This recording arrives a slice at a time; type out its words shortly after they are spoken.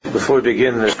Before we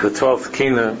begin the 12th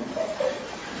Kina,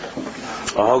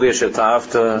 Aholi Asher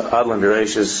Ta'afta, Adlan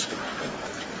Bereshis,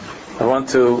 I want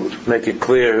to make it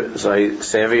clear, as I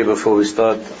say every year before we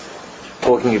start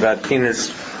talking about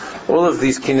Kinas, all of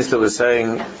these Kinas that we're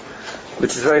saying,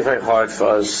 which is very, very hard for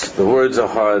us, the words are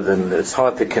hard and it's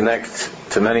hard to connect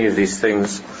to many of these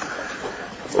things.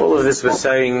 All of this we're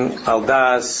saying,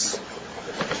 Al-Das,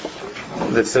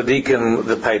 the Tzaddikim,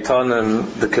 the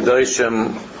Paitanim, the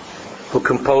Kedoshim, who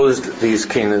composed these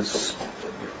Kinas.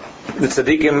 The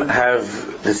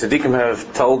Tzaddikim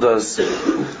have told us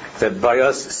that by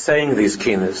us saying these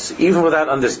Kinas, even without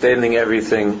understanding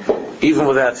everything, even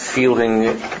without feeling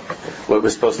what we're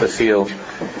supposed to feel,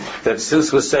 that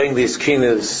since we're saying these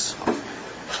Kinas,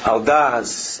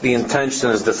 Al-Das, the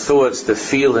intentions, the thoughts, the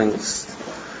feelings,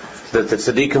 that the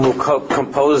Tzaddikim who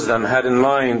composed them had in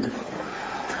mind,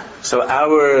 so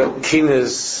our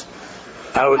kinas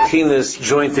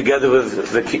joined together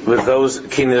with those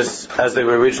kinas as they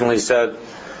were originally said,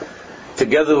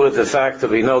 together with the fact that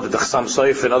we know that the Chassam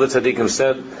Sofer and other tzaddikim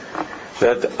said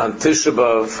that on Tisha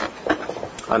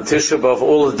B'Av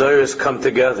all the dairas come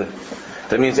together.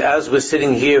 That means as we're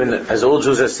sitting here and as all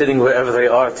Jews are sitting wherever they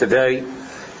are today,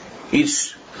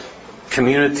 each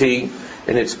community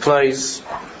in its place,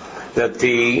 that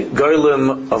the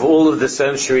Goyim of all of the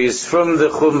centuries, from the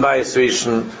Chum Bayis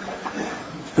Rishon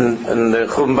and the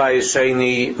Chum Bayis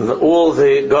Sheni, and all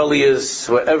the Galiyas,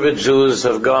 wherever Jews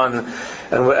have gone,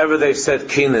 and wherever they've said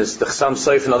Kinas, the Chassam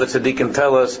Sofer and other tzaddikim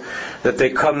tell us that they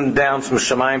come down from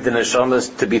Shamayim to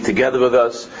Neshamas to be together with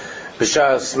us,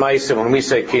 B'shas Ma'asim, when we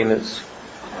say Kinas.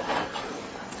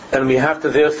 And we have to,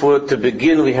 therefore, to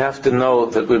begin, we have to know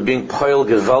that we're being poil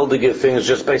gewaldige things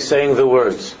just by saying the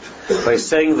words. By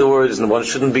saying the words, and one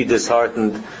shouldn't be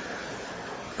disheartened.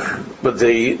 But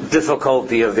the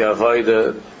difficulty of the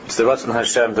Avodah, it's the Ratzon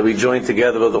Hashem that we join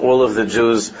together with all of the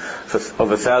Jews for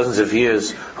over thousands of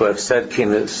years who have said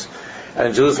Kinas,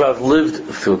 and Jews who have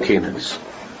lived through Kinas.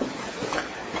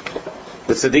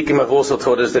 The Tzaddikim have also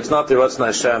taught us that it's not the Ratzon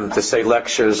Hashem to say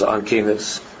lectures on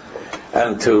Kinas,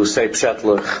 and to say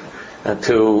Pshetlach, and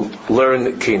to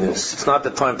learn Kinas. It's not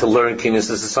the time to learn Kinas,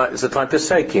 it's the time to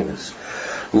say Kinas.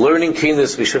 Learning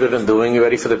Kinas we should have been doing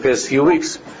already for the past few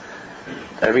weeks.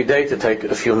 Every day to take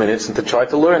a few minutes and to try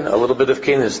to learn a little bit of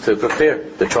Kinas, to prepare,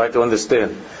 to try to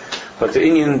understand. But the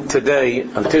Inyan today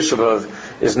on Tisha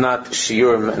B'Av is not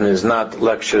shiurim and is not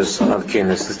lectures on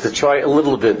Kinas. It's to try a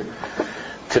little bit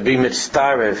to be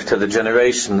mitztarev to the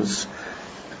generations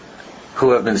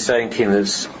who have been saying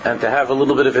Kinas, and to have a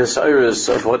little bit of hisayrus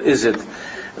of what is it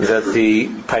that the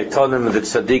Paitanim, the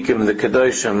Tzaddikim, the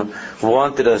Kedoshim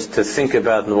wanted us to think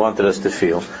about and wanted us to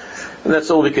feel. And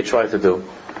that's all we could try to do.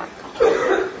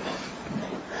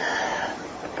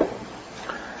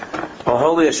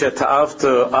 Aholi Asher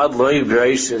Ta'afta Adloi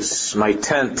Bereshis, my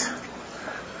tent,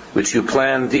 which you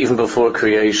planned even before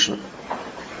creation.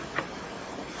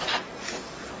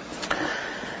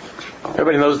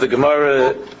 Everybody knows the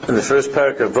Gemara in the first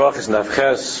parak of Brachos and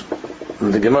Avches.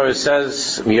 The Gemara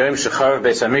says, "Miyom shecharav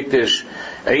Beis Hamikdash,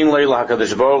 ein leila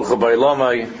hakadosh baruch hu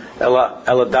ba'olamai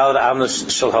ela daled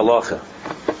amos shel halacha."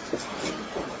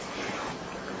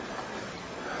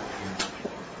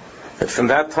 From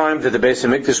that time that the Beis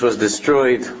Hamikdash was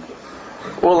destroyed,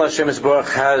 all Hashem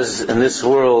Yisbarach has in this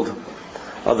world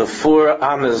are the 4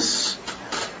 amos,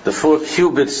 the 4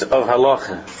 cubits of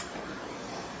halacha.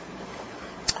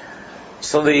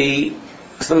 So the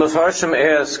Mefarshim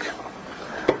ask,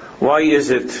 why is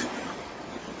it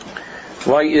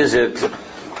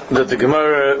that the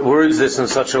Gemara words this in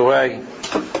such a way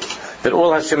that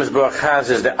all Hashem Yisbarach has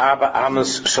is the Abba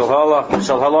Amos Shel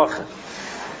Halacha?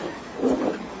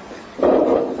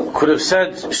 Could have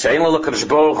said Shein LaKadosh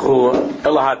Baruch Hu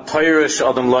Ela HaTorah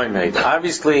She'adam Lo Made.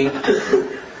 Obviously,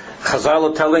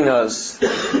 Chazal are telling us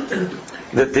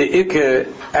that the Ikar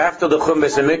after the Chum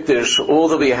Beis Hamikdash, all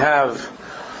that we have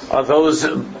are those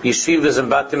yeshivas and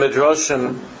Bati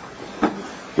Midrashim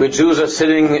where Jews are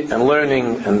sitting and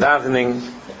learning and davening.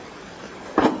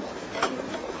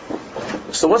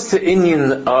 So what's the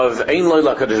inyan of Ein Lo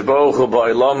LaKadosh Baruch Hu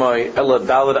Ba'olamai Ela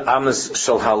Daled Amos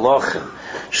Shel Halacha,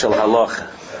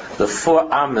 the 4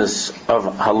 amos of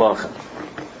halacha?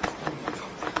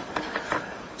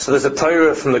 So there's a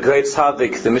Torah from the great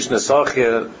tzaddik, the Mishnah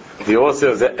Sachya, the author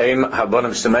of the Eim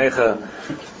Habonim Shemecha,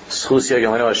 Schusia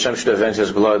Yomenu Hashem should avenge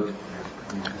his blood.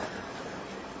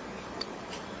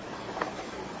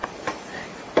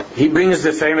 He brings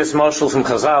the famous mashal from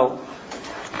Chazal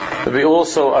that we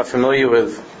also are familiar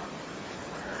with.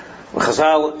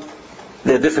 Chazal,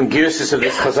 there are different girses of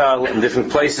this Chazal in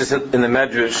different places in the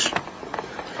Medrash,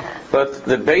 but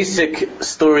the basic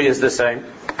story is the same.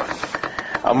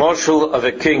 a marshal of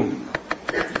a king.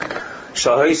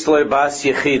 Shahisle bas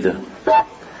yechida.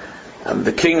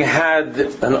 The king had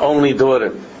an only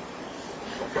daughter,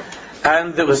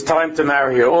 and it was time to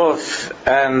marry her off.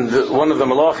 And one of the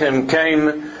malachim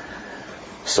came,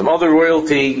 some other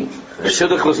royalty,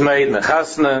 shidduch was made,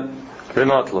 mechasna,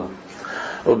 v'notla.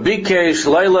 Ubikesh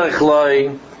leilach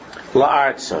loi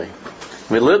la'artzai,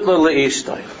 v'litla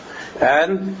le'ishtai.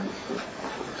 And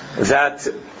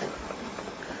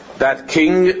that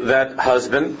king, that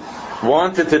husband,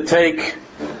 wanted to take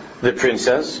the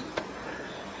princess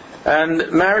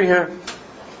and marry her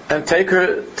and take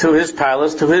her to his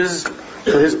palace, to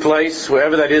his place,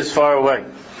 wherever that is, far away.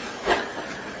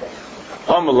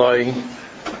 Amalai.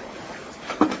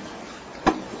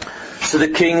 So the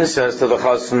king says to the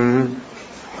chassan,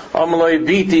 Amalai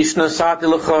biti shnasati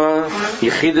lecha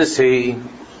yichidasi.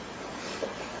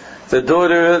 The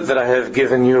daughter that I have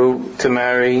given you to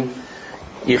marry,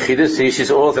 yichidasi,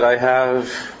 she's all that I have.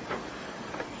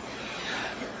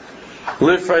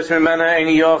 Lifresh mimena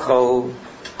eini yochel.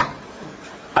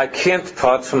 I can't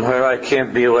part from her, I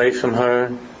can't be away from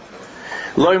her.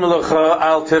 Loi melacha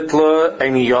al titla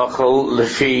eini yochel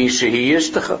lefi shehi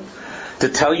yishtecha. To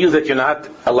tell you that you're not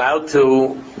allowed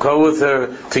to go with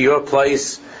her to your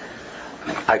place,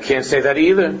 I can't say that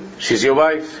either. She's your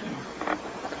wife.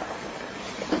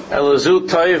 Elazu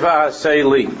toiva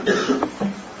asayli.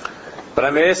 But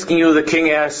I'm asking you, the king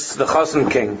asks the chassan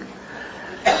king,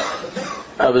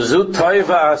 Elazu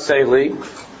toiva asayli,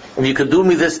 if you could do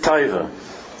me this toiva,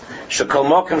 shekal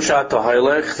mokem shata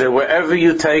haylech, that wherever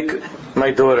you take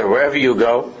my daughter, wherever you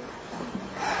go,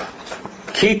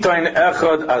 Kitain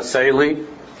echad asayli,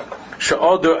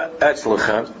 she'odu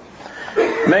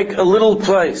etzlecha, make a little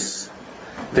place.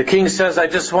 The king says, I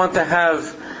just want to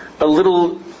have a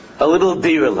little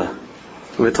dirala.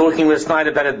 We were talking last night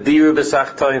about a dira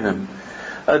b'sach toinim.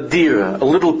 A dira, a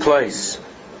little place.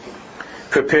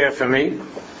 Prepare for me.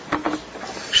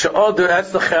 She'odu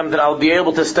etzlechem, that I'll be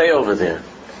able to stay over there.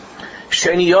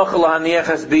 She'eni yochel haniach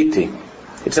es biti.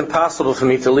 It's impossible for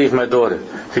me to leave my daughter,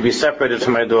 to be separated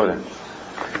from my daughter.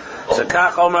 So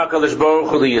kach omar HaKadosh Baruch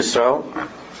Hu li Yisrael.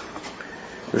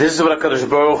 This is what HaKadosh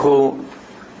Baruch Hu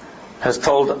has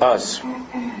told us.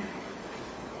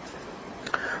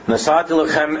 Nasati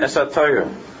lechem es ha-Torah.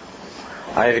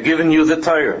 I have given you the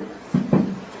Torah.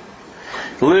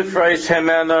 Lifreish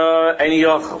hemena eini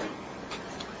yochel.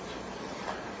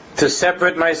 To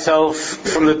separate myself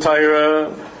from the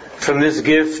Torah, from this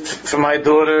gift, from my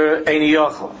daughter, eini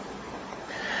yochel.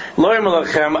 Loi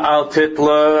melachem al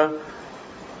titla.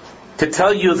 To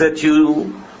tell you that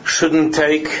you shouldn't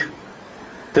take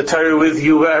the Torah with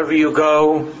you wherever you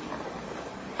go.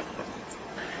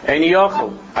 Eini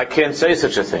yochel. I can't say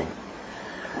such a thing.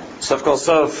 Sof kol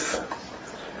sof,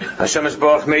 Hashem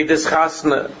Yisborach made this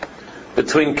chasna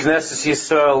between Knesset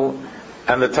Yisrael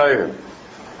and the Torah.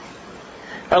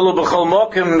 Elu b'chol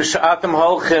mokim she'atem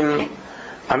holchim.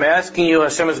 I'm asking you,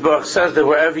 Hashem Yisborach says that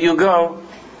wherever you go,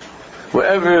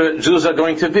 wherever Jews are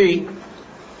going to be,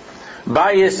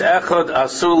 bayis echad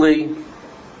asuli,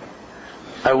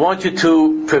 I want you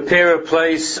to prepare a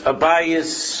place, a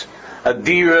bayis, a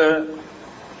dira,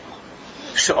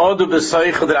 she'odu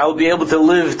b'saycha, that I'll be able to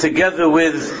live together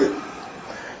with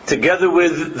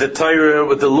the Torah,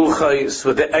 with the luchais,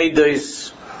 with the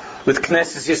eidos, with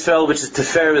Knesset Yisrael, which is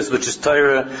Tiferes, which is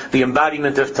Torah, the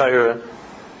embodiment of Torah.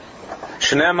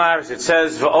 Shneimar, it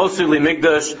says, v'osu li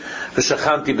migdash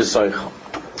v'shachanti b'saycha.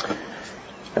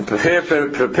 And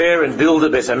prepare and build a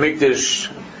Beis HaMikdash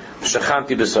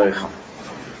v'shachanti b'saycha.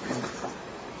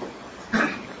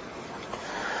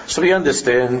 So we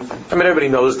understand. I mean, everybody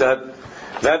knows that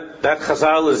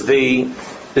Chazal is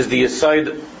the aside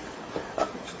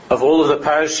of all of the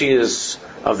parashiyas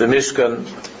of the Mishkan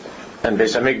and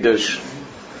Beis HaMikdash.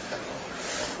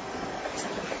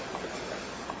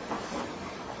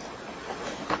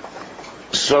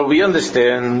 So we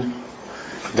understand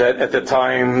that at the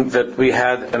time that we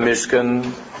had a Mishkan,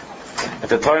 at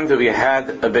the time that we had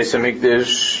a Beis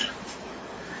HaMikdash,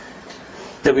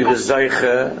 that we were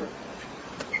Zaycha,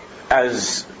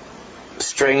 as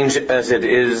strange as it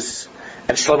is,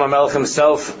 and Shlomo Melech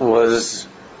himself was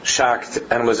shocked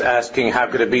and was asking, how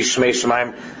could it be Shmei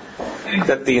Shemaim,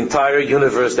 that the entire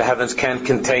universe, the heavens, can't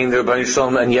contain the Rebbeinu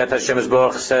Shalom, and yet Hashem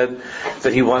Yisborach said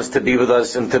that He wants to be with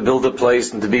us and to build a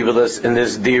place and to be with us in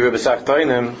this Dira B'Sach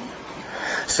Toinim.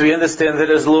 So we understand that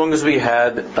as long as we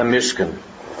had a Mishkan,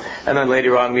 and then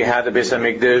later on we had a Beis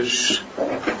HaMikdash,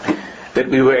 that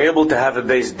we were able to have a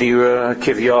Beis Dira,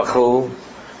 Kivyachol,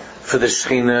 for the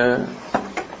Shechina.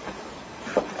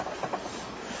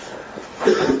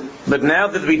 But now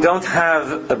that we don't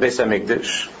have a Beis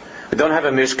HaMikdash, We don't have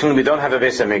a Mishkan, we don't have a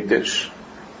Beis HaMikdash.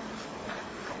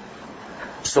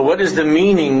 So what is the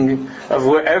meaning of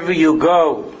wherever you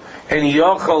go, and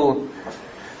Yochel,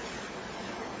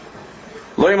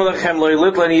 Loy Melechem, Loy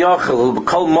Little, and Yochel,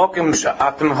 Kol Mokim,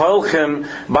 Atem Holchem,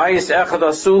 Bayis Echad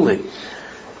Asuli.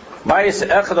 Bayis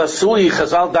Echad Asuli,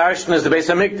 Chazal Darshan is the Beis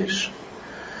HaMikdash.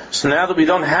 So now that we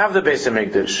don't have the Beis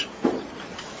HaMikdash,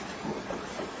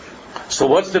 so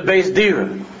what's the Beis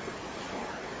Dira?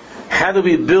 How do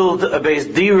we build a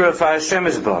Beis Dira for Hashem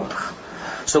Yisbarach?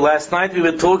 So last night we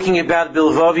were talking about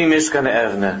Bilvavi Mishkan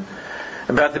Evne,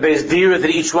 about the Beis Dira that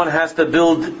each one has to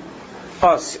build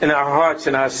us in our hearts,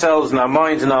 in ourselves, in our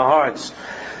minds, in our hearts,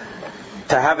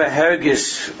 to have a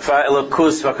hergish for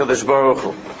Elokus for Kadosh Baruch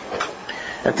Hu,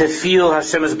 and to feel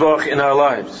Hashem Yisbarach in our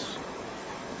lives.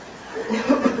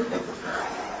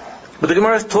 But the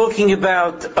Gemara is talking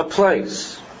about a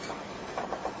place.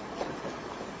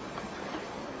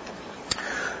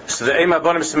 So the Eim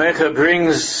Abanim Smecha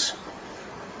brings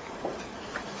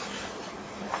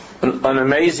an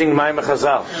amazing Maimah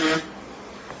Chazal.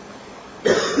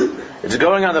 It's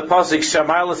going on the pasuk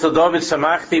Shamar l'David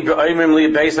Samachti b'Oimrim li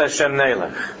Beis Hashem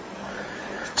Neilech.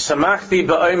 Samachti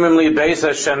b'Oimrim li Beis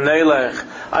Hashem Neilech.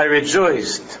 I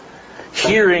rejoiced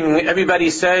hearing everybody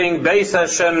saying Beis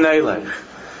Hashem Neilech.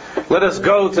 Let us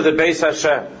go to the Beis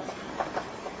Hashem.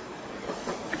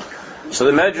 So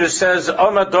the Medrash says,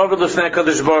 Omar David l'fnei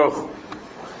Kadosh Baruch Hu.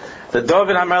 The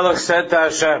David HaMelech said to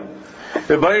Hashem,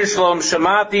 Rebbeinu Shalom,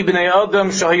 Shamati b'nei Adam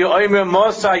shahayu oimer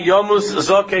Mosa Yomus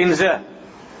Zokein Zeh.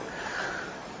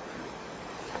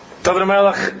 David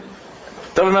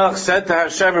HaMelech said to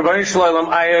Hashem, Rebbeinu Shalom,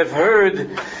 I have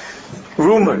heard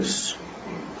rumors.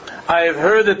 I have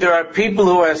heard that there are people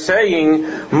who are saying,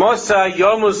 Mosa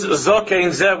Yomus Zokein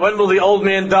Zeh, when will the old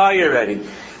man die already?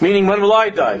 Meaning, when will I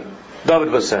die? David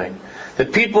was saying.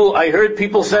 That people, I heard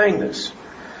people saying this.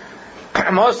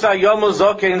 Mosa Yomus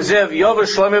Zokein Zeh, Yover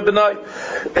Shlomo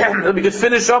B'nai. We could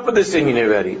finish up with this thing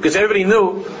already. Because everybody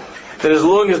knew that as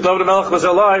long as David HaMelech was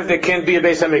alive, there can't be a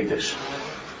Beis HaMikdash.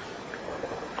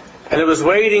 And it was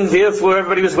waiting, therefore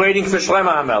everybody was waiting for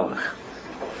Shlomo HaMelech.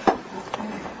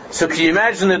 So can you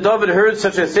imagine that David heard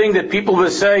such a thing that people were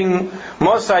saying,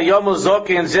 Mosa Yomus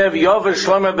Zokein Zeh, Yover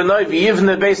Shlomo B'nai, even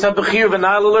the Beis HaBechir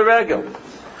V'nai L'Regel.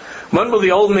 When will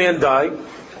the old man die?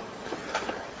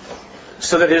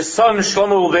 So that his son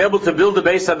Shlomo will be able to build the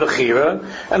Beis HaBechira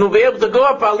and will be able to go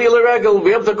up Aliyah L'Regel, will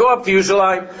be able to go up to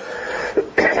Yerushalayim.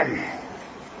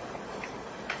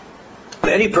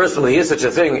 Any person when he hears such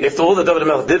a thing, if all that David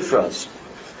HaMelech did for us,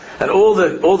 and all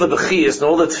the Bechiyas and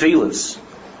all the Tfilas,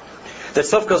 that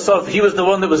Sof Kosof, he was the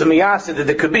one that was a Miyasid, that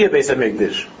there could be a Beis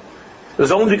HaMikdash. It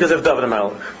was only because of David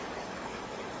HaMelech.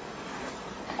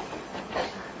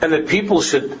 And that people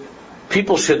should,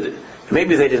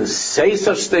 maybe they didn't say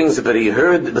such things, but he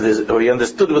heard, or he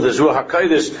understood with his Ruach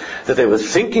HaKodesh that they were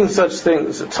thinking such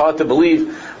things. It's hard to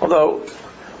believe. Although,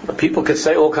 people could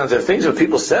say all kinds of things, but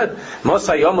people said,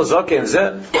 Mosa Yomus Zokein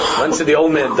Zeh, when should the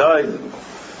old man die?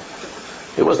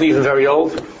 He wasn't even very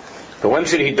old. But when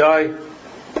should he die?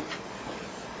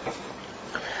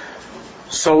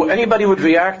 So anybody would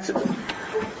react,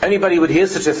 anybody would hear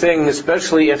such a thing,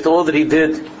 especially after all that he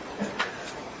did,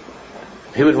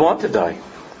 he would want to die.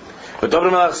 But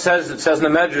David HaMelech says, it says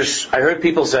in the Medrash, I heard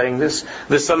people saying this,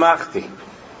 V'samachti.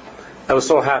 I was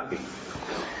so happy.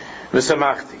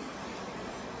 V'samachti.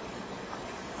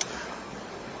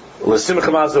 L'simcha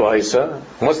mazu aisa.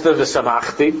 What's the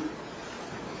V'samachti?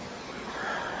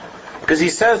 Because he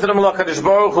says that Amalek HaKadosh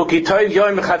Baruch Hu, Ki toiv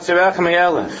yoim v'chatzirech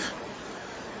me'elef.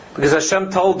 Because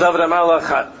Hashem told David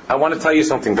HaMelech, I want to tell you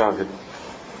something, David.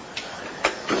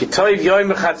 Ki toiv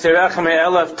yoim v'chatzirech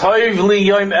me'elef, toiv li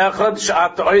yoim echad,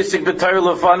 sh'at oisik b'toir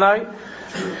lefanai.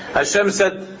 Hashem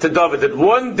said to David that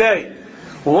one day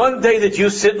that you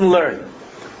sit and learn,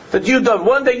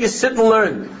 one day you sit and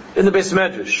learn in the Beis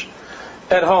Medrash,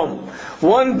 at home.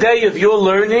 One day of your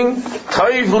learning,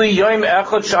 toiv li yoim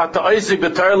echad, sh'at oisik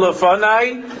b'toir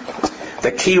lefanai.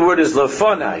 The key word is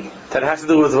lefanai. That has to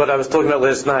do with what I was talking about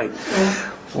last night.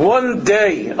 One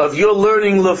day of your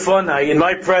learning lefanai in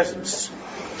my presence,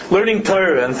 learning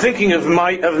Torah and thinking of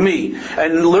me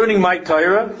and learning my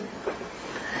Torah,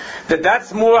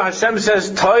 that's more. Hashem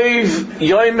says, Toiv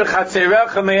yoim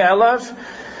chatzerecha me'elef,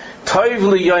 Toiv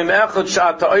li yoim echad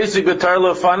sh'ata oisik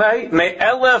b'Torah lefanai,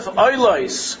 me'elef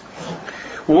oilos.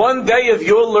 One day of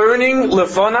your learning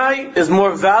lefanai is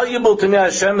more valuable to me,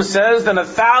 Hashem says, than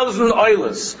 1,000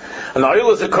 oilos. An oil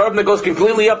is a carbon that goes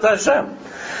completely up to Hashem.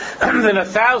 Than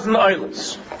 1,000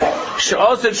 oilos.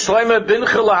 She'oset shleima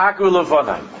bincha lahakru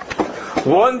lefanai.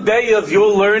 One day of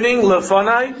your learning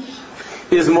lefanai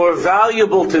is more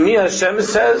valuable to me, Hashem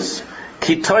says,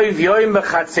 Ki toiv yoim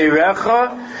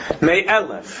b'chatzerecha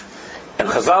me'elef. And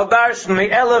Chazal Darshan,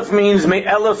 me'elef means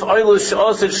me'elef oilus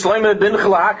she'osid shloime bincha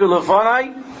l'haku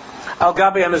lefanai al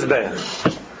gabi hamizbeach.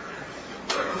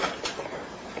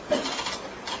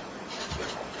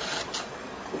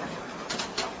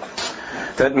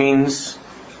 That means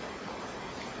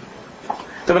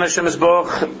the Ben Hashem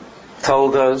Yisborach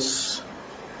told us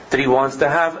that He wants to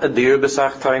have a dira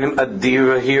b'sach tainim, a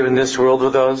dira here in this world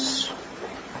with us.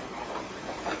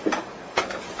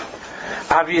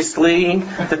 Obviously,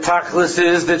 the tachlis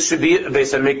is that should be a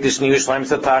Beis HaMikdash in Yerushalayim,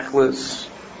 the tachlis.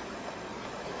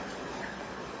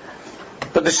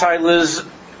 But the shaila is,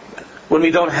 when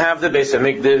we don't have the Beis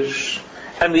HaMikdash,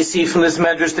 and we see from this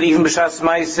medrash that even b'shas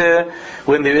ma'aseh,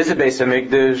 when there is a Beis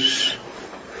HaMikdash,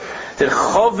 that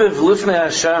chovev lifnei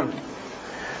Hashem,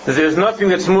 that there is nothing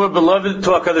that's more beloved to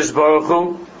HaKadosh Baruch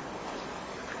Hu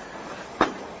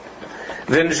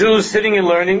than Jews sitting and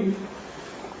learning.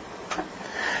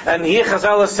 And here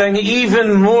Chazal is saying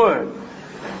even more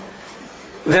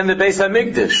than the Beis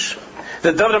HaMikdash.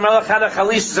 That David HaMelech had a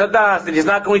chalish zadas, that he's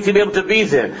not going to be able to be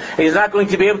there. He's not going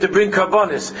to be able to bring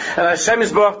karbonis. And Hashem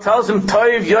Yisborach tells him,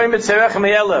 Toiv yoim etzerech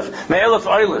me'elef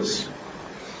oilus.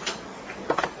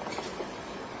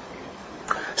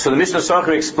 So the Mishnah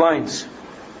Socher explains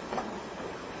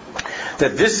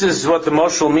that this is what the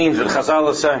Moshel means, what Chazal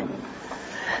is saying.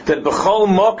 That b'chol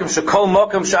mokum shekol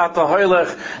mokum she'ata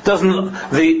hoylech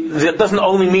doesn't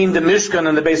only mean the Mishkan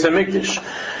and the Beis HaMikdash.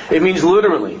 It means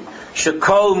literally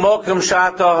shekol mokum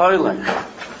she'ata hoylech.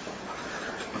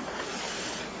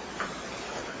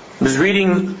 I was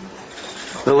reading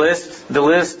the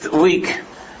last week.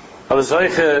 I was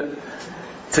zeiche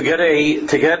to get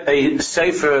a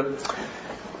sefer.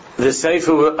 The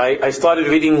sefer I started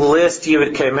reading last year.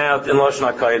 It came out in Lashon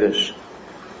HaKodesh.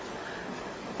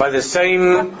 By the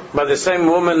same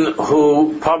woman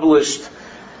who published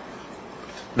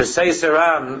B'Seis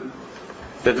Aram,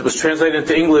 that was translated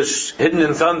into English, Hidden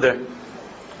in Thunder,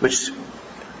 which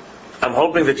I'm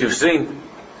hoping that you've seen.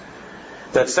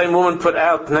 That same woman put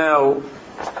out now,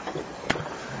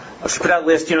 she put out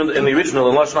last year in the original,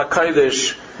 in Lashon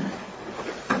HaKodesh,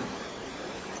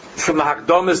 from the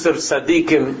Hakdamas of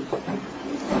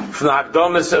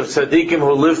Tzaddikim,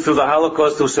 who lived through the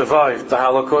Holocaust, who survived the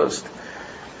Holocaust.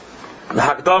 The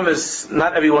Hakdam is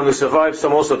not everyone who survived,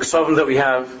 some also Ksavim that we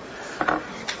have.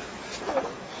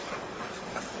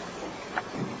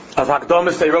 Of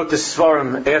Hakdamis, they wrote this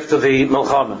Svarim after the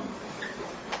Milchama.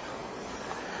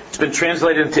 It's been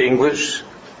translated into English.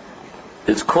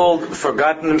 It's called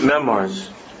Forgotten Memoirs.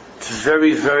 It's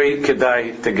very, very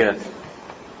kedai to get.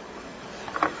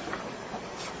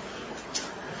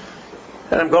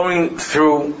 And I'm going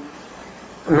through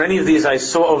many of these I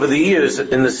saw over the years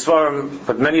in the Svarim,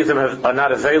 but many of them are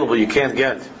not available, you can't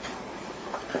get.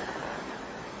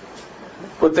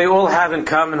 What they all have in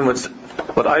common,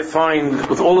 what I find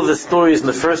with all of the stories and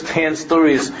the first-hand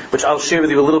stories, which I'll share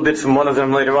with you a little bit from one of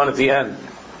them later on at the end.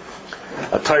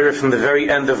 A Torah from the very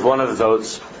end of one of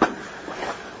those.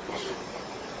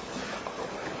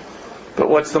 But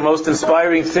what's the most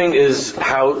inspiring thing is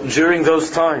how during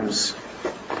those times,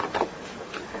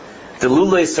 the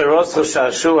Lulei Saros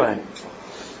Shashuai,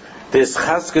 the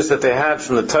Ischaskus that they had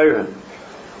from the Torah,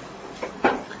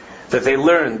 that they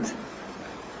learned.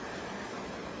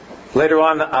 Later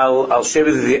on, I'll share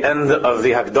with you the end of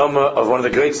the Hakdama of one of the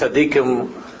great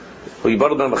Tzaddikim, who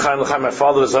Yibadal Ben B'chaim L'chaim, my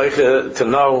father was zeiche to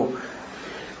know,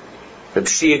 Reb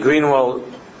Shia Greenwald,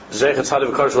 zeiche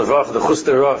Tzaddik V'Kodesh L'Vrach, the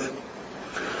Chuster Rav,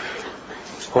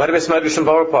 who had a Beis Medrash in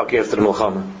Borough Park after the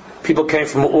Milchama. People came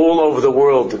from all over the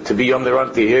world to be Yom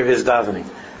Derant, to hear his davening.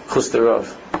 Chuster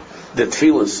Rav. The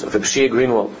Tfilas of Shia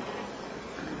Greenwald.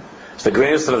 It's the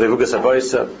grandson of the Rugas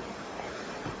Abayisa.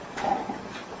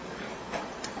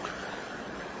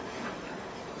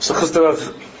 So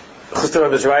Chuster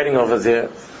Rav is writing over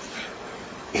there.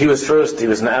 He was in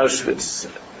Auschwitz.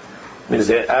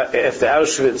 After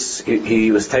Auschwitz,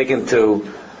 he was taken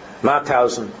to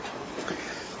Mauthausen.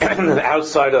 And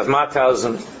outside of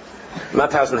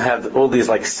Mauthausen had all these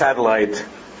like satellite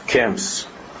camps.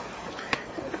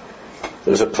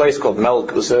 There was a place called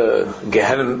Melk. It was a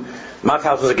Gehenim.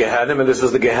 Mauthausen was a Gehenim, and this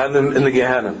was the Gehenim in the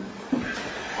Gehenim.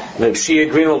 And if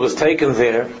Shia Greenwald was taken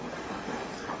there,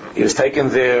 he was taken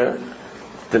there.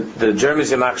 The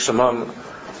Germans in Achshamam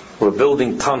were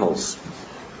building tunnels.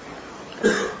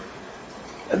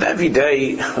 And every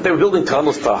day they were building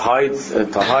tunnels to hide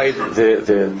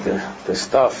the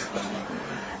stuff.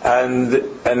 And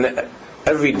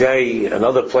every day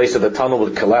another place of the tunnel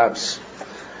would collapse,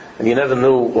 and you never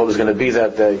knew what was going to be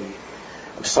that day.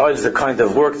 Besides the kind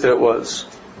of work that it was,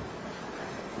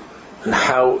 and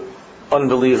how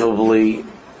unbelievably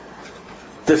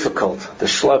difficult. The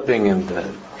schlepping and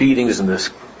the beatings and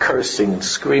the cursing and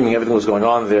screaming, everything was going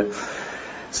on there.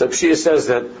 So Pshia says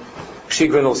that, Pshia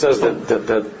Grindel says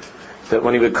that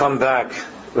when he would come back,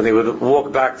 when he would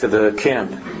walk back to the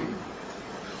camp,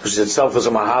 which itself was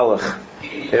a mahalach,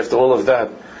 after all of that,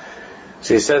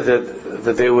 so he said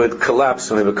that they would collapse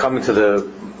when they would come into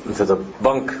the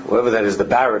bunk, whatever that is, the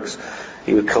barracks.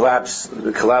 He would collapse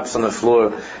on the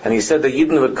floor, and he said that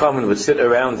Yidden would come and would sit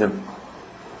around him,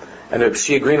 and Reb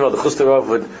Shia Greenwald, the Chuster Rav,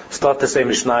 would start to say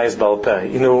Mishnayos Baal Peh.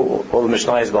 You know all the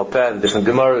Mishnayos Baal Peh and different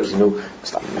Gemaras. You know,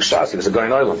 Mishas, he was a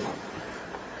Gaon Olam.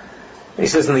 He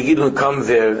says, and the Yidden would come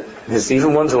there,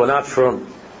 even ones who were not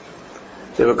from,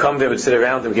 they would come there and would sit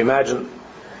around him. Can you imagine?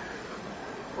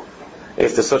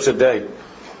 After such a day.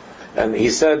 And he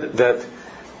said, Reb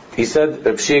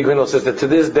Shia Grindel says that to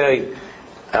this day,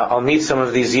 I'll meet some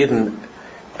of these Yidden,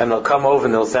 and they'll come over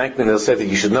and they'll thank me, and they'll say that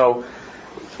you should know,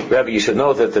 Rabbi, you should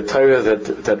know that the Torah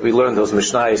that we learned, those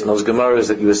Mishnayos and those Gemaras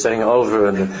that you were saying over,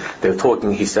 and they were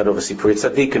talking, he said, over Sipur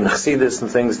Tzaddik and Chassidus and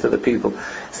things to the people. He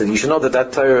said, you should know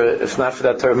that Torah, if not for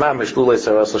that Torah, Mamish, Lulei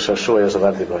Saras Shashoy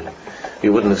Azavadiboy,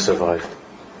 you wouldn't have survived.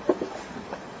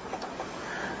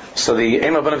 So the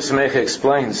Eim Abanim Samecha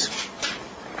explains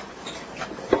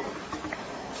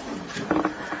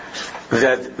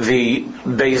that the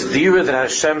Beis Dira that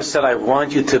Hashem said, I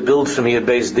want you to build for me a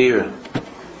Beis Dira.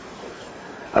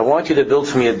 I want you to build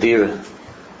for me a Dira.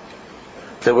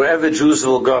 That wherever Jews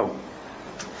will go,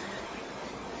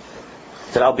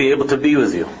 that I'll be able to be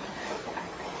with you.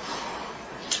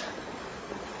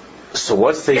 So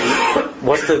what's the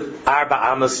Arba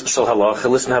Amas Shel Halacha?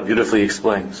 Listen how beautifully he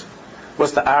explains.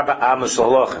 What's the Arba Amas Shel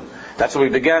Halacha? That's what we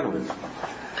began with.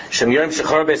 Shem Yom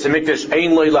Shechar Beis HaMikdash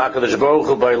Ein Lo Ila HaKadosh Baruch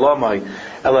Hu Ba'olamai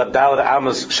Ela Daled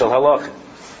Amas Shel Halacha.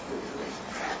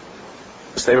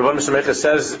 So the Rebbe Shemecha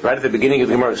says right at the beginning of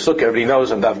the Gemara Sukkah, everybody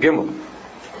knows on Daf Gimel.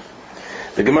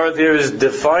 The Gemara there is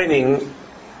defining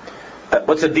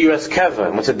what's a Diras Keva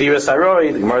and what's a Diras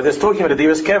Aroi. The Gemara there is talking about a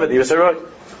Diras Keva, Diras Aroi.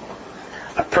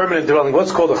 A permanent dwelling.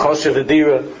 What's called a Choshev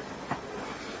Dira.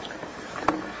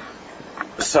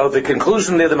 So the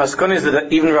conclusion there, the Maskon is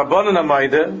that even Rabbanan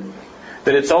Amayda,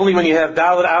 that it's only when you have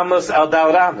Daled Amos al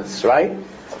Daled Amos, right?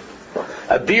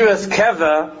 A Diras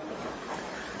Keva,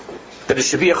 that it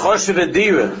should be a Choshev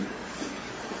Dira,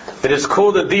 that it's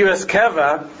called a Diras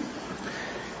Keva.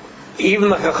 Even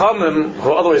the Chachamim,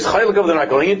 who otherwise Chaylik of them are not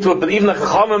going into it, but even the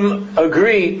Chachamim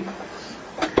agree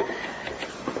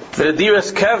that a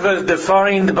Diras Keva is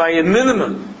defined by a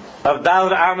minimum of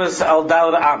Daled Amos al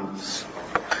Daled Amos.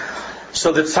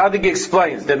 So the Tzaddik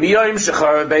explains that Miyayim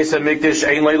Shechar Beis HaMikdash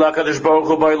Ein Lo Ila HaKadosh Baruch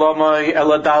Hu Ba'olamai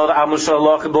Ela Daled Amos Shel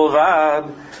Halacha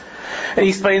Bilvad. And he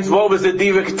explains what was the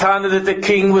Dira Ketana that the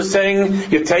king was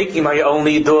saying, you're taking my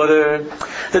only daughter.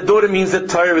 The daughter means the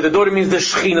Torah, the daughter means the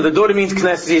Shechina, the daughter means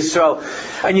Knesset Yisrael.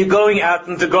 And you're going out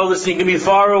into Golus and you can be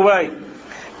far away.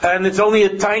 And it's only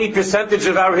a tiny percentage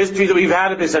of our history that we've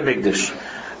had at Beis HaMikdash.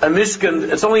 A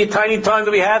Mishkan, it's only a tiny time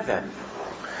that we had that.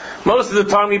 Most of the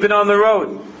time we've been on the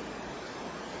road.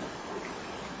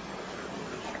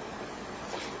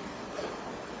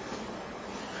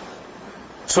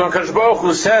 So when Kadosh Baruch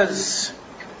Hu says,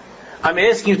 I'm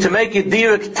asking you to make a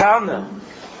Dira Ketana,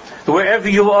 wherever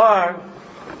you are,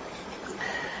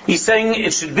 he's saying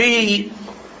it should be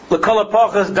L'kol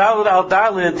HaPachas Daled al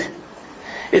Daled.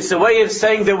 It's a way of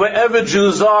saying that wherever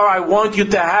Jews are, I want you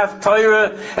to have Torah,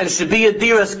 and it should be a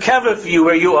Diras Keva for you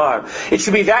where you are. It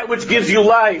should be that which gives you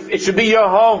life. It should be your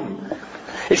home.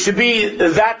 It should be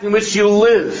that in which you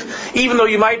live. Even though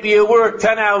you might be at work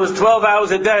 10 hours, 12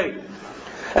 hours a day.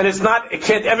 And it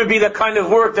can't ever be that kind of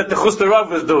work that the Chuster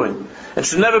Rav was doing. It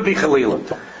should never be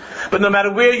Chalilah. But no matter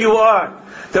where you are,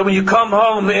 that when you come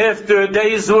home after a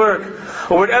day's work,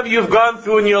 or whatever you've gone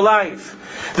through in your life,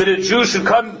 that a Jew should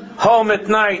come home at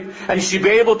night, and you should be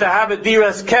able to have a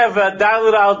Diras Keva,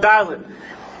 Daled al Daled.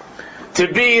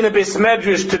 To be in a Beis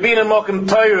Medrash, to be in a Mokum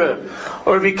Torah,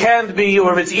 or if he can't be,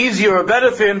 or if it's easier or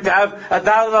better for him to have a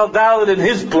Daled al Daled in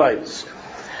his place.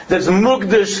 That's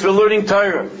Mukdash for learning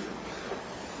Torah.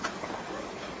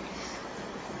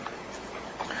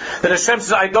 That Hashem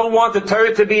says, I don't want the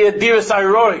Torah to be a Diras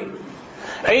Aroi.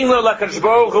 Ein Lo Ila HaKadosh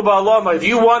Baruch Hu Ba'olamai. If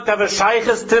you want to have a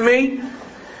shaykhus to me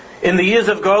in the years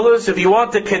of Golus, if you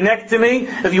want to connect to me,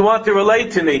 if you want to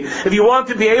relate to me, if you want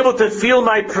to be able to feel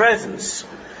my presence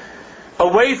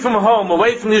away from home,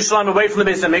 away from Yerushalayim, away from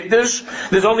the Beis HaMikdash,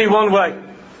 there's only one way.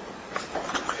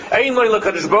 Ein Lo Ila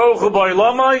HaKadosh Baruch Hu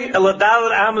Ba'olamai Ela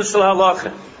Daled Amos Shel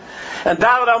Halacha. And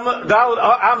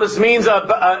Daled Amos means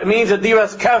a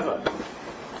Diras Keva.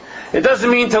 It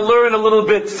doesn't mean to learn a little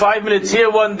bit, 5 minutes here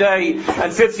one day,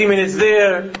 and 50 minutes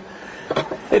there.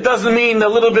 It doesn't mean a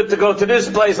little bit to go to this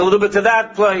place, a little bit to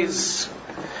that place.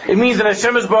 It means that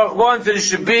Hashem Yisbarach wants that it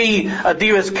should be a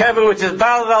Diras Keva, which is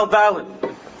Dalet al Dalet.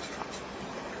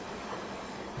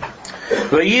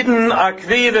 V'yidin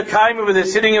akvi v'kaima, where they're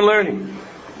sitting and learning.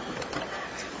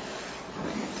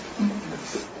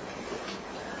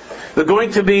 We're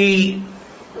going to be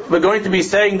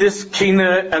saying this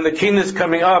kina and the kinas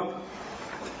coming up,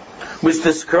 which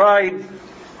describe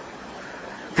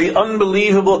the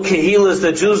unbelievable kehilas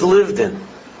that Jews lived in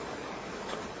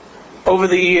over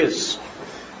the years.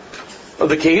 Of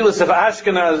the kehilas of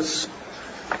Ashkenaz,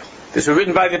 these were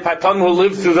written by the Patan who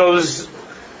lived through those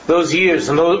years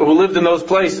and those who lived in those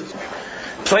places.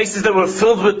 Places that were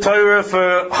filled with Torah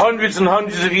for hundreds and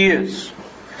hundreds of years.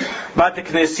 Bate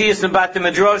Knesias and Bate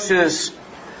Midrashas,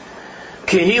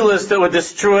 kehilas that were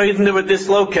destroyed and that were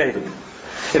dislocated.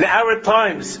 In our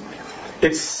times,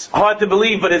 it's hard to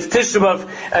believe, but it's Tisha B'Av,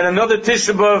 and another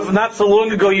Tisha B'Av not so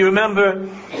long ago, you remember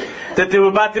that there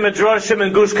were Bate Midrashim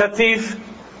and Gush Katif,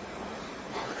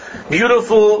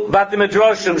 beautiful Bate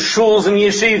Midrashim, shuls and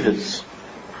yeshivas.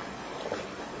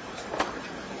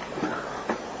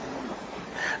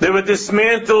 They were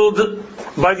dismantled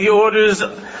by the orders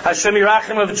Hashem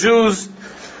Yirachim of Jews.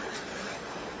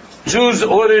 Jews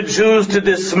ordered Jews to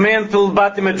dismantle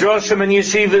Bate Midrashim and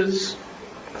yeshivas.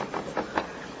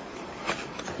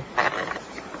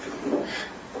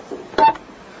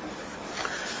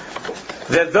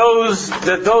 That those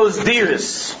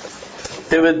diras,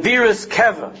 they were diras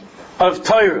keva of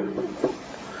Torah,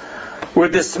 were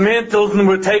dismantled and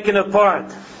were taken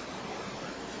apart.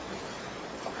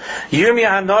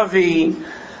 Yirmiyah Hanavi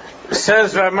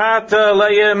says, "V'amarta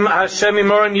leim Hashem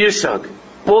imorim yishag."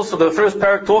 Also, the first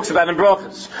parak talks about in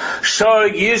brachas,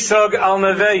 "Shog yishag al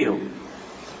neveyu."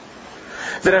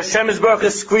 That Hashem Yisbarach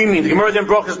is screaming. The Gemara in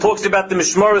brachas talks about the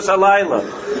mishmoras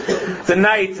halayla, the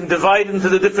night, and divided into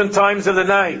the different times of the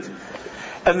night.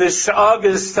 And the sha'ag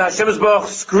is Hashem Yisbarach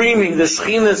screaming, the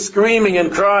Shechina screaming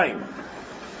and crying.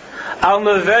 Al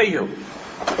neveyu,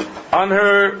 on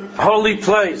her holy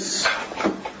place.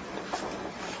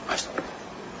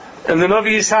 And the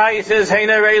Navi Yishai says,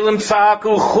 "Heina reilim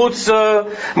tzaku chutza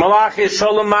malachi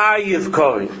shalom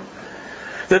ma'yivkoi."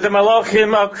 That the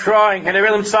malachim are crying, "Heina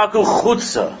reilim tzaku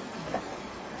chutza."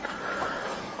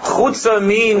 Chutza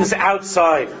means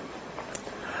outside,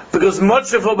 because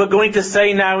much of what we're going to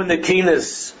say now in the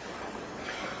kinas,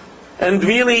 and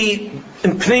really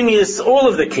in Pnimius, all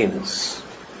of the kinas,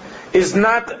 is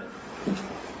not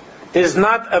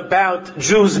about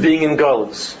Jews being in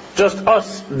Golus, just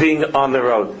us being on the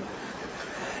road.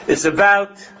 It's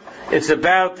about the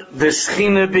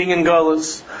Shechina being in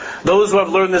Golus. Those who have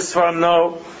learned this from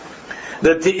know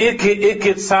that the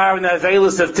Ikit Tsar and the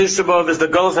Avelis of Tisha B'Av is the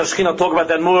Golus HaShechina. I'll talk about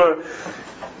that more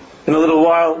in a little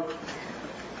while.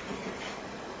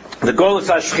 The Golus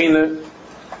HaShechina.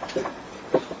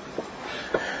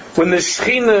 When the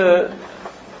Shechina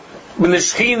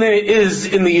is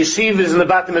in the yeshivas, in the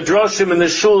Bate Midrashim, in the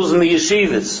shuls, in the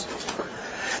yeshivas,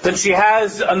 then she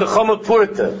has a Nechama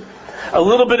Purta, a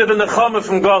little bit of a Nechama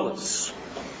from Golus.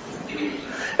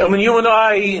 And when you and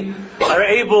I are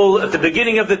able, at the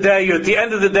beginning of the day or at the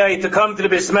end of the day, to come to the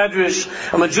Beis Medrash,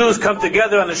 and when Jews come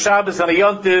together on the Shabbos, on a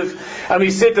Yontiv, and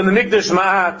we sit in the Mikdash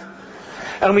Ma'at,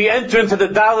 and we enter into the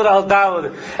Dalet al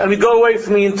Dalet, and we go away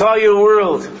from the entire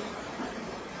world,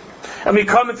 and we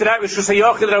come into that Rosh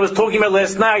Hashanah that I was talking about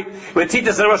last night, where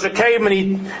Titus Rosh came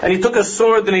and he took a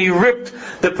sword and he ripped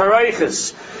the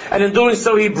Paraychas, and in doing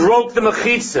so he broke the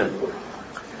Mechitza.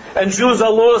 And Jews are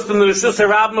lost in the Rosh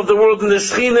Hashanah of the world, and the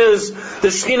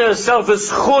Shechina herself is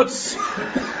Chutz.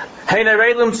 Heina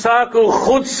reilim tzaku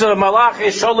chutza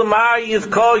malachi shalom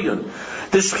ma'yivkoyun.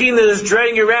 The Shechina is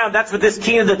draying around. That's what this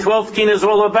Kina, the 12th Kina, is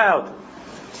all about.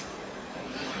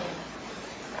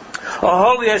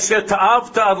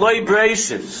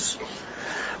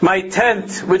 My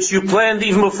tent, which you planned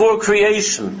even before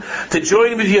creation, to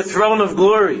join with your throne of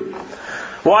glory.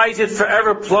 Why is it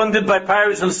forever plundered by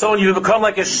pirates and so on? You become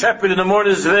like a shepherd in a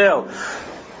mourner's veil.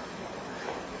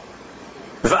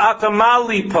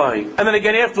 And then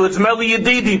again afterwards, Meli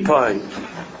Yedidi Pai.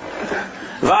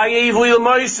 What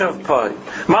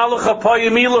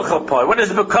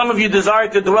has become of your desire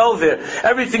to dwell there?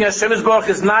 Everything Hashem Yisbarach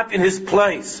is not in His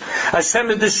place. Hashem,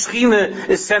 the Shechina,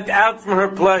 is sent out from her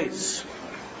place.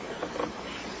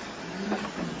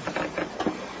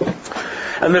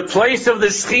 And the place of the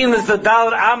Shechina is the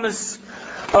Dalet Amis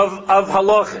of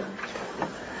Halacha.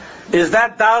 Is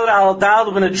that Dalet al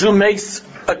Dalet when a Jew makes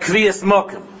a Kriyas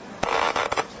Mokim.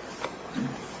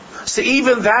 So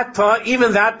even that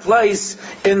place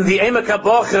in the Emek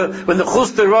HaBocher, when the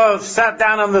Chuster Rav sat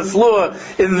down on the floor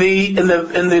in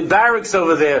the barracks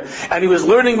over there, and he was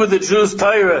learning with the Jews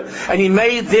Torah, and he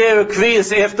made their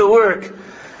kriyas after work.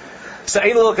 So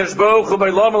Eilul Kadosh Baruch Hu by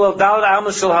Lamal Daled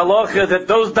Amos Shel Halacha, that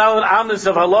those Daled Amos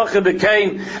of Halacha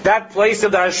became that place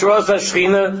of the Hashras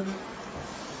HaShechina.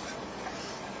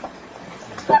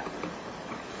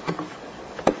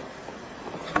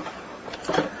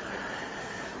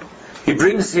 He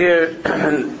brings here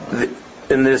in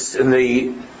the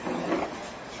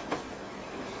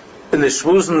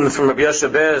Shmuzin from Rabbi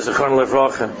Yoshe Ber Zechron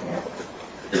Levracha,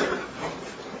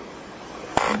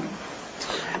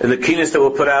 in the kinos that were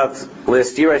put out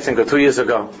last year, I think, or 2 years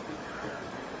ago.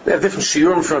 They have different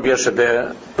shiurim from Rabbi Yoshe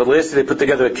Ber, but last year they put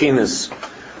together a kinos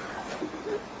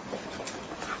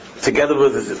together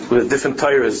with different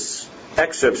Torahs,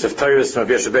 excerpts of Torahs from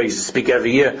Rabbi Yoshe Ber. He used to speak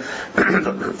every year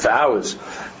for hours,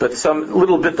 but a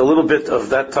little bit of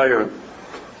that Torah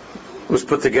was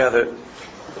put together.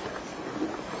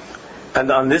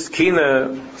 And on this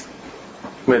kina,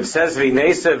 when it says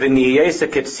V'nesa v'niyesa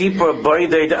ketzipor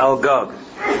boideid al gag,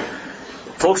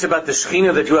 talks about the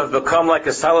Shechina that you have become like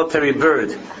a solitary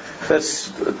bird.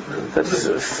 That's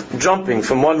jumping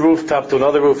from one rooftop to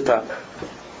another rooftop.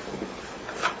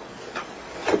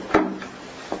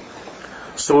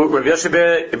 So Rabbi Yoshe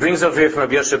Ber, it brings over here from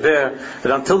Rabbi Yoshe Ber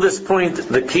that until this point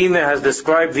the Kina has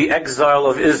described the exile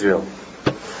of Israel.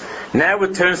 Now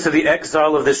it turns to the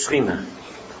exile of the Shechina.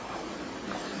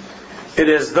 It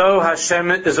is as though Hashem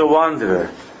is a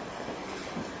wanderer.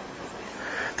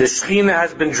 The Shechina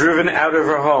has been driven out of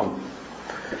her home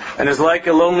and is like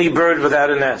a lonely bird without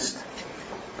a nest.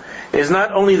 It is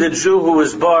not only the Jew who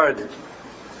is barred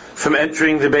from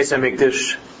entering the Beis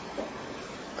HaMikdash,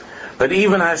 but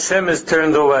even Hashem is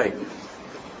turned away.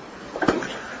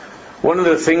 One of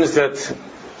the things that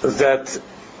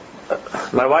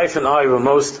my wife and I were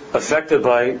most affected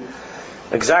by,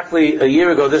 exactly a year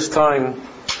ago this time,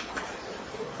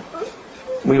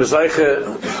 we were zeiche,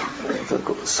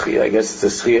 I guess it's a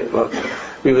schia,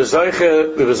 we were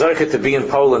zeiche to be in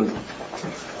Poland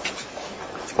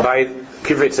by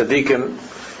Kivrei Tzadikim.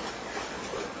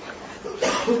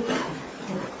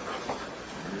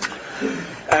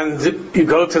 And you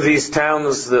go to these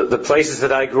towns, the places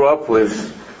that I grew up with.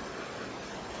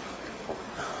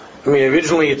 I mean,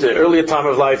 originally, at the earlier time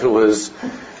of life, it was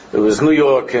New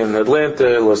York and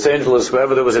Atlanta, Los Angeles,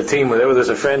 wherever there was a team, wherever there was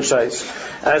a franchise.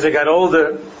 As I got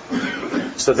older,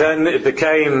 so then it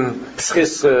became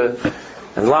Pschisse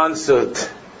and Landshut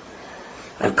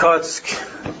and Kotsk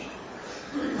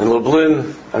and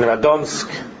Lublin and Radomsk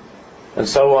and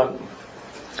so on.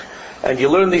 And you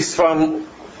learn these from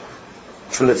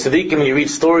the tzaddikim. You read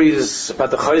stories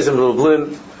about the Chayzim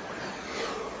Lublin,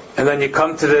 and then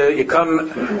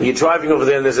you're driving over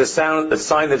there, and there's a sign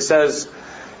that says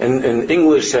in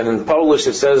English and in Polish,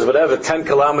 it says whatever 10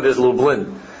 kilometers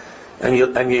Lublin, and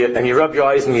you rub your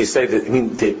eyes and you say,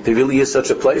 there really is such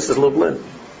a place as Lublin.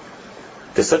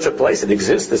 There's such a place. It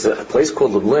exists. There's a place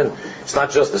called Lublin. It's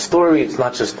not just a story. It's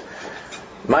not just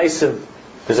Meissen.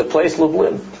 There's a place,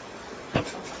 Lublin.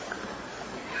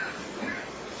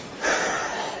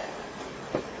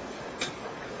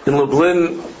 In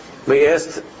Lublin, we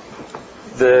asked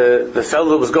the fellow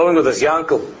that was going with us,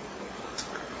 Yankel,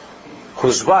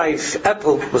 whose wife,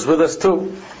 Ethel, was with us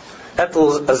too.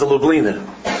 Ethel is a Lubliner.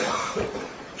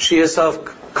 She herself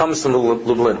comes from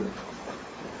Lublin.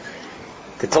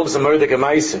 They told us a murder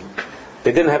gemaisa.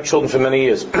 They didn't have children for many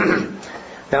years.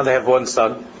 Now they have one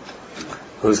son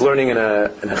who's learning in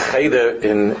a cheder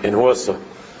in Warsaw.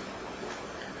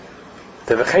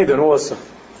 They have a cheder in Warsaw.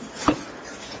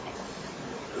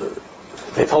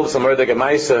 They told us a murder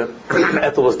gemaisa.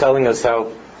 Ethel was telling us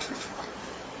how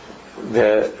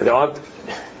there aren't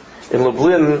in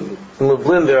Lublin. In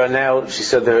Lublin, there are now. She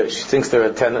said she thinks there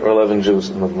are 10 or 11 Jews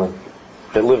in Lublin.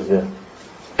 They live there.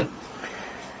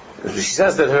 She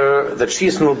says that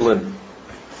she's from Lublin,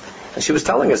 and she was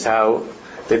telling us how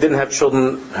they didn't have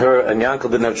children. Her and Yankel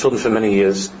didn't have children for many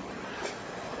years.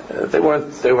 They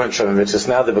weren't showing mitzvahs.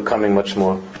 Now they're becoming much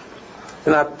more.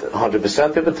 They're not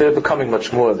 100% there, but they're becoming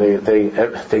much more.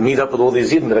 They meet up with all these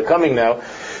Yidden that are coming now,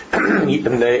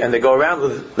 and they go around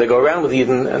with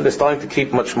Yidden, and they're starting to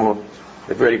keep much more.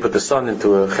 They've already put the son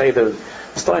into a cheder. They're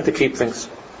starting to keep things.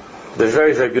 They're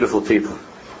very, very beautiful people.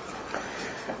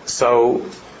 So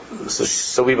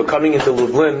we were coming into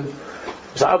Lublin.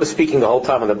 So I was speaking the whole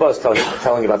time on the bus,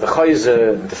 telling about the Chayze,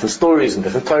 and different stories and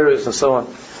different Torahs and so on.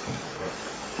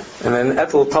 And then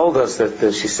Ethel told us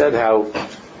that she said how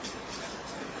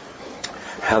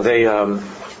they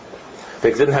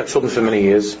didn't have children for many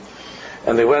years.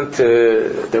 and they went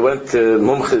to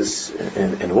mumches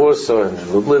in Warsaw and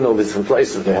in Lublin, all these different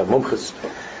places. They have mumches.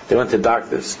 They went to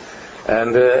doctors,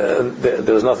 and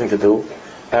there was nothing to do.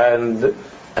 And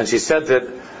she said that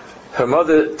her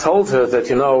mother told her that,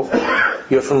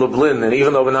 you're from Lublin, and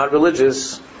even though we're not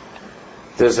religious,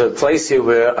 there's a place here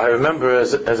where I remember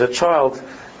as a child,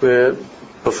 where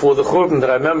before the Churban, that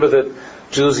I remember that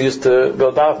Jews used to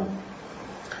go daven,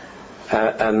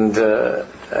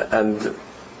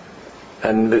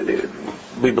 and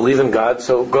we believe in God,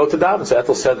 so go to daven. So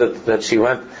Ethel said that she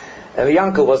went, and the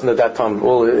uncle wasn't at that time.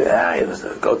 Well,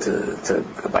 go to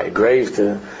by a grave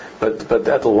but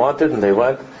Ethel wanted, and they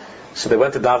went. So they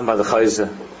went to daven by the Chayzer.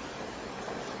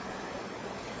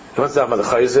 They went to daven by the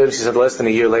Chayzer. She said less than a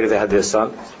year later they had their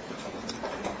son,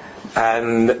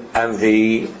 and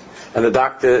the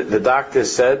doctor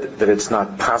said that it's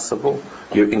not possible.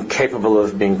 You're incapable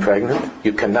of being pregnant.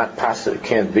 You cannot pass it. It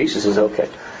can't be. She says okay.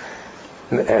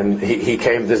 And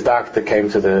this doctor came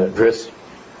to the bris.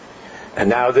 And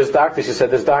now she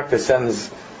said this doctor sends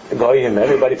Goyim,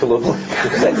 everybody to Lublin.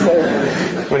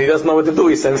 When he doesn't know what to do,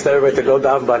 he sends everybody to go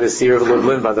down by the Seer of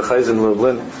Lublin, by the Chayz in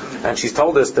Lublin. And she's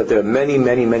told us that there are many,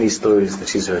 many, many stories that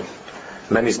she's heard.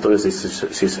 Many stories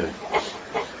that she's heard.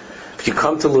 If you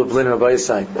come to Lublin, Rabbi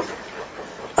Yisai,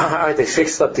 they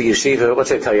fixed up the yeshiva. What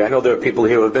should I tell you? I know there are people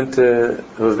here who have been there.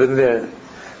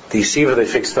 The yeshiva they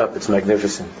fixed up. It's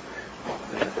magnificent.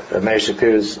 Meir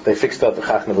Shapir's, they fixed up the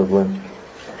Chachma Lublin.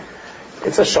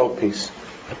 It's a showpiece.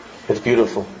 It's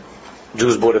beautiful.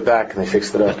 Jews bought it back and they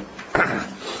fixed it up.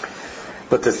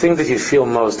 But the thing that you feel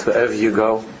most wherever you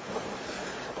go,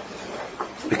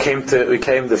 we came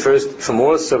the first from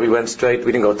Warsaw. We went straight.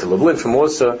 We didn't go to Lublin. From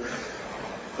Warsaw,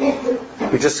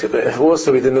 we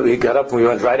got up and we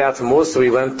went right out from Warsaw. We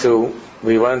went to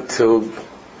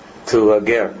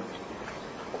Ger.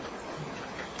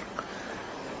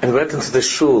 And we went into the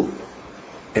shul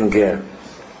in Ger.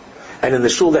 And in the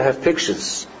shul they have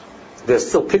pictures. There's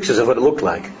still pictures of what it looked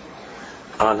like.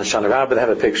 On Hoshana Rabbah they have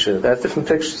a picture. They have different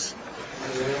pictures.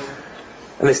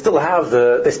 And they still have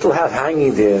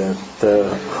hanging the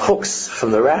hooks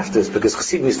from the rafters, because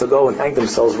Chassidim used to go and hang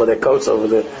themselves by their coats over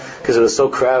there because it was so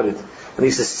crowded. And they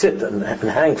used to sit and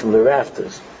hang from the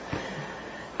rafters.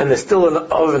 And there's still an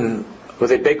oven where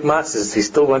they bake matzahs. He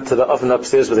still went to the oven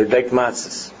upstairs where they baked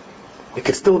matzahs. You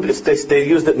could still, they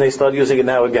used it and they start using it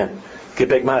now again. You could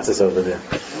bake matzahs over there.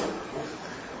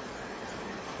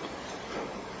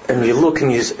 And you look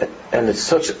and it's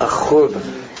such a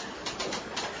churban.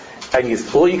 And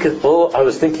all I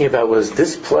was thinking about was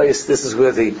this place. This is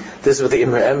where the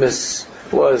Imre Emes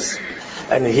was.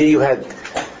 And here you had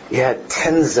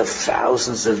tens of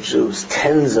thousands of Jews,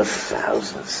 tens of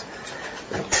thousands,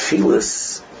 and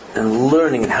tefillas and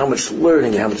learning, and how much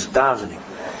davening.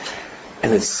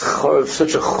 And it's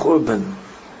such a churban.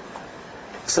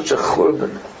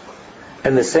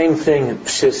 And the same thing in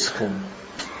Pshischim.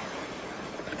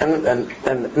 And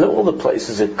in all the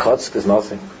places at Kotsk is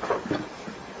nothing.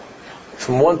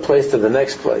 From one place to the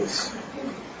next place.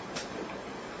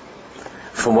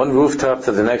 From one rooftop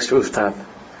to the next rooftop.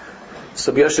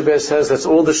 So Yoshe says that's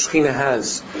all the Shekhinah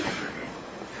has.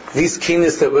 These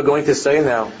kinas that we're going to say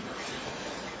now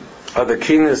are the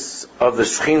kinas of the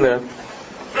Shekhinah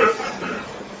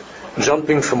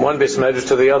jumping from one Beis Medrash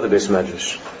to the other Beis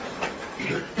Medrash.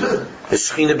 The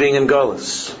Shekhinah being in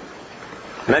Golus.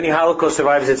 Many Holocaust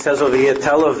survivors, it says over here,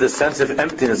 tell of the sense of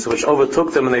emptiness which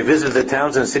overtook them when they visited the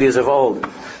towns and cities of old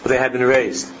where they had been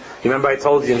raised. You remember I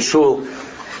told you in Shul,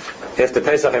 after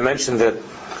Pesach I mentioned that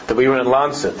we were in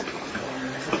Lancet.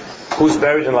 Who's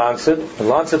buried in Lancet? In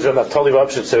Lancet, Rav Naftali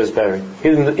Ropshitzer is buried. He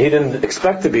didn't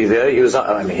expect to be there. He was, he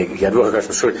had Ruach HaKodesh,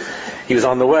 I'm sure. He was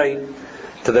on the way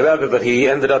to the Rebbe, but he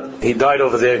died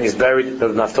over there and he's buried.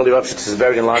 Rav Naftali Ropshitzer is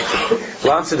buried in Lancet.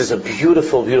 Lancet is a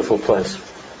beautiful, beautiful place.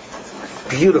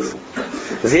 Beautiful.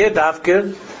 There,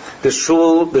 Davke, the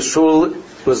shul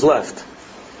was left,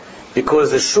 because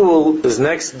the shul is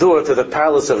next door to the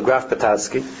palace of Graf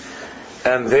Petatsky,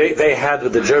 and they had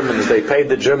with the Germans. They paid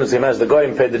the Germans. The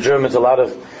Goyim paid the Germans a lot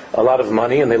of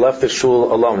money, and they left the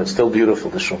shul alone. It's still beautiful,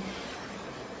 the shul.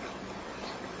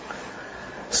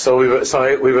 So we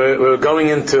were going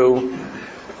into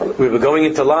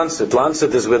Lancet.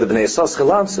 Lancet is where the Bnei Yissaschar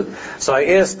Lancet. So I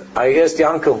asked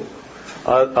Yankel,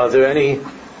 Are there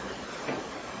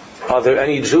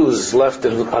any Jews left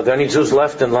in Lancet? Are there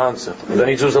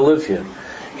any Jews that live here?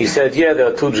 He said, yeah, there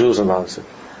are 2 Jews in Lancet.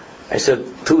 I said,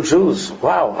 2 Jews?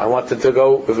 Wow, I wanted to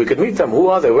go, if we could meet them. Who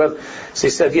are they? Well, so he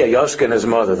said, yeah, Yoshka and his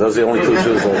mother. Those are the only 2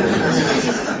 Jews there.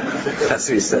 That's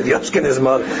what he said, Yoshka and his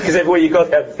mother. He said, where you go,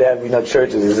 they have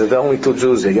churches. He said, the only 2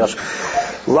 Jews here,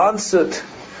 Yoshka. Lancet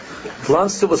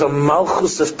Landstuhl was a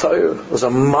malchus of Torah, was a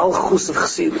malchus of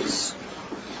Chassidus.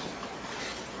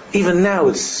 Even now,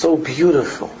 it's so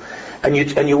beautiful. And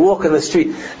you walk in the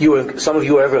street. Some of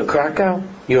you are ever in Krakow?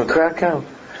 You're in Krakow.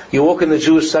 You walk in the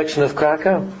Jewish section of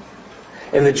Krakow.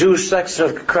 In the Jewish section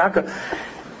of Krakow,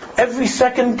 every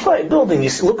second building, you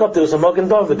look up, there was a Magen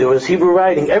David, there was Hebrew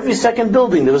writing. Every second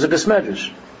building, there was a Beis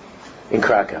Medrash in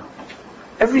Krakow.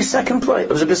 Every second place,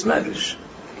 there was a Beis Medrash.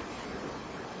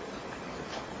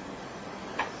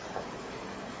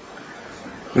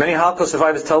 Many Holocaust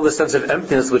survivors tell the sense of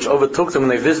emptiness which overtook them when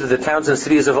they visited the towns and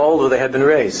cities of old where they had been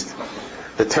raised.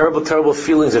 The terrible, terrible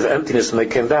feelings of emptiness when they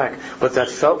came back. What that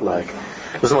felt like.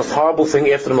 It was the most horrible thing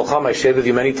after the Milchama. I shared with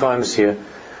you many times here.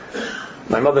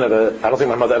 I don't think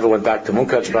my mother ever went back to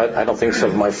Munkach, but I don't think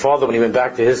so. My father, when he went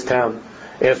back to his town,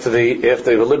 after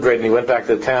they were liberated and he went back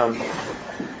to the town,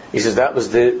 he says that was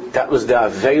the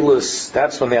Avelis,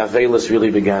 that's when the Avelis really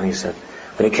began, he said.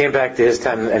 When he came back to his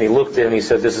town and he looked in and he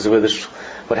said, this is where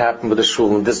what happened with the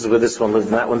shul, and this is where this one lived,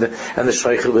 and that one, and the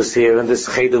Sheikhel was here, and this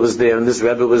Cheder was there, and this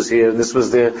Rebbe was here, and this was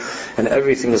there, and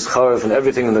everything is Charav, and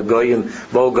everything in the Goyim,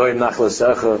 Bo Goyim Nachla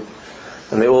Secha,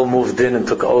 and they all moved in and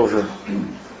took over.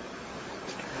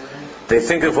 They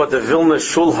think of what the Vilna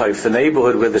Shulhaif, the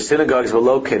neighborhood where the synagogues were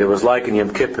located, was like in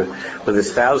Yom Kippur, with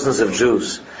its thousands of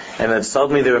Jews, and then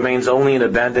suddenly there remains only an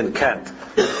abandoned cat,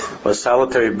 or a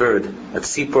solitary bird, at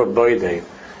Sipor Boydei,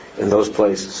 in those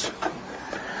places.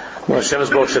 Well, Hashem's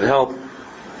book should help.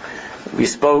 We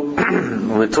spoke,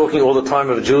 we're talking all the time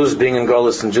of Jews being in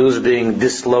Golus and Jews being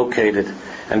dislocated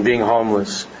and being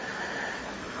homeless.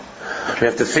 We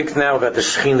have to think now about the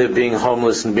Shekhinah being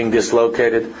homeless and being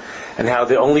dislocated, and how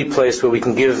the only place where we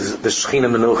can give the Shekhinah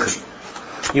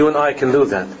Menucha, you and I can do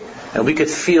that, and we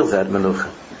could feel that Menucha,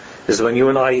 is when you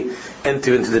and I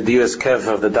enter into the Diras Kev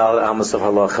of the Dalet Amos of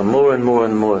Halacha, more and more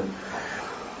and more.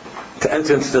 To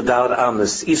enter into the Dalet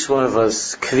Amos, each one of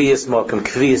us, Kviyas Malkim,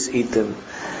 Kviyas Itim,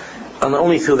 and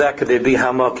only through that could there be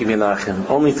Hamakim Yinachim,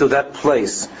 only through that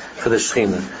place for the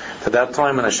Shekhinah. To that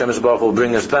time when Hashem Baruch will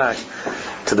bring us back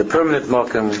to the permanent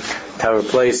Malkim, to our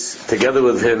place together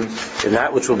with Him in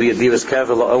that which will be a Diras Kev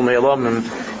Ol Me'elamim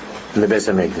in the Beis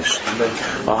HaMikdash.